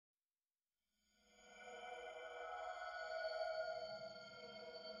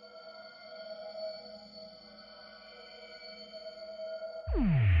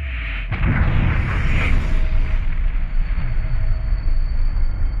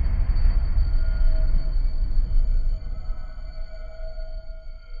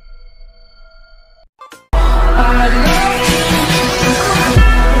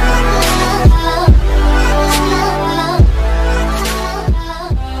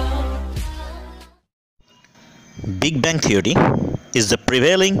Big Bang Theory is the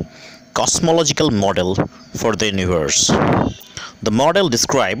prevailing cosmological model for the universe. The model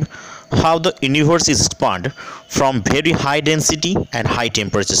describes how the universe is spun from very high density and high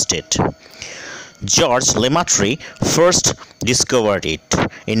temperature state. George Lemaitre first discovered it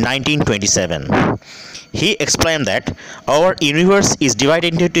in 1927. He explained that our universe is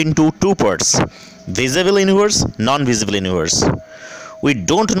divided into two parts: visible universe, non-visible universe. We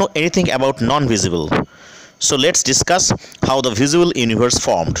don't know anything about non-visible. So let's discuss how the visible universe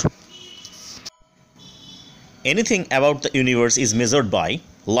formed. Anything about the universe is measured by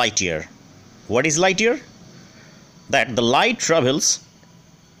light year. What is light year? That the light travels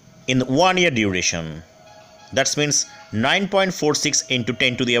in 1 year duration. That means 9.46 into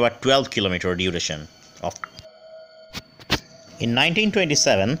 10 to the power 12 kilometer duration. In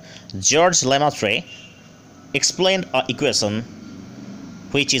 1927, George Lemaitre explained an equation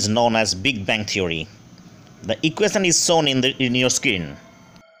which is known as Big Bang Theory. The equation is shown in your screen.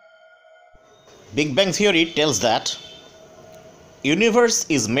 Big Bang Theory tells that universe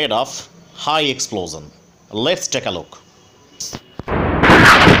is made of high explosion. Let's take a look.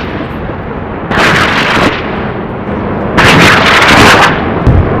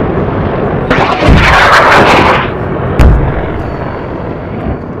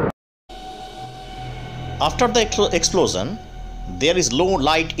 After the explosion, there is low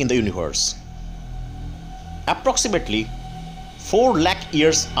light in the universe. Approximately 4 lakh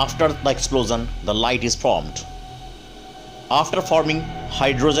years after the explosion, the light is formed, after forming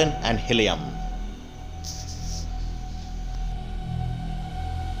hydrogen and helium.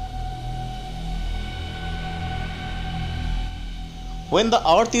 When the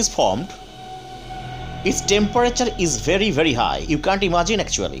earth is formed, its temperature is very high. You can't imagine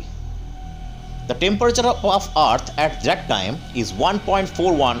actually. The temperature of earth at that time is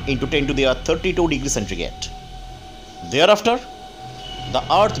 1.41 into 10 to the power 32 degrees centigrade. Thereafter, the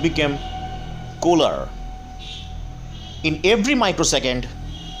earth became cooler. In every microsecond,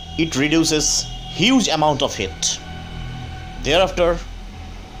 it reduces huge amount of heat. Thereafter,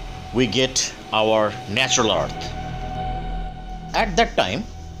 we get our natural earth. At that time,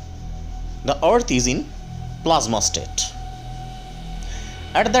 the earth is in plasma state.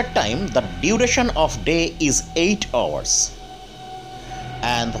 At that time, the duration of day is 8 hours.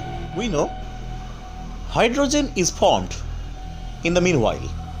 And we know hydrogen is formed in the meanwhile,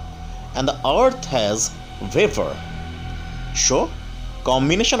 and the earth has vapor. So,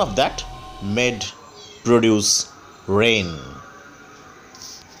 combination of that made produce rain.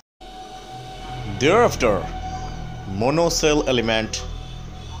 Thereafter, monocell element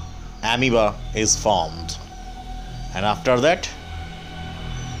amoeba is formed, and after that,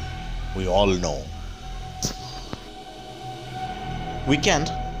 we all know. We can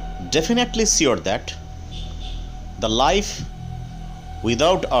definitely sure that the life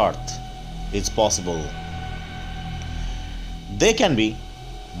without earth is possible. They can be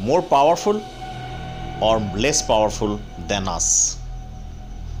more powerful or less powerful than us.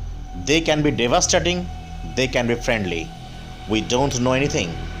 They can be devastating, they can be friendly. We don't know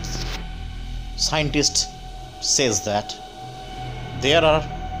anything. Scientists says that there are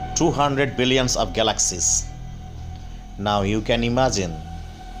 200 billions of galaxies. Now you can imagine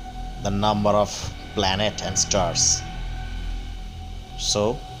the number of planets and stars.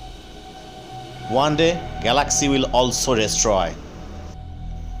 So, one day galaxy will also destroy.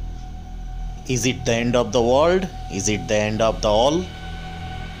 Is it the end of the world? Is it the end of the all?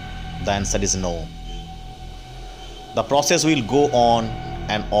 The answer is no. The process will go on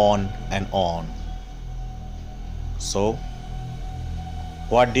and on and on. So,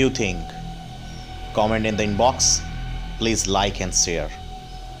 what do you think? Comment in the inbox. Please like and share.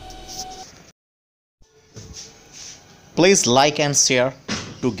 Please like and share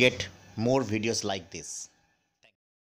to get more videos like this.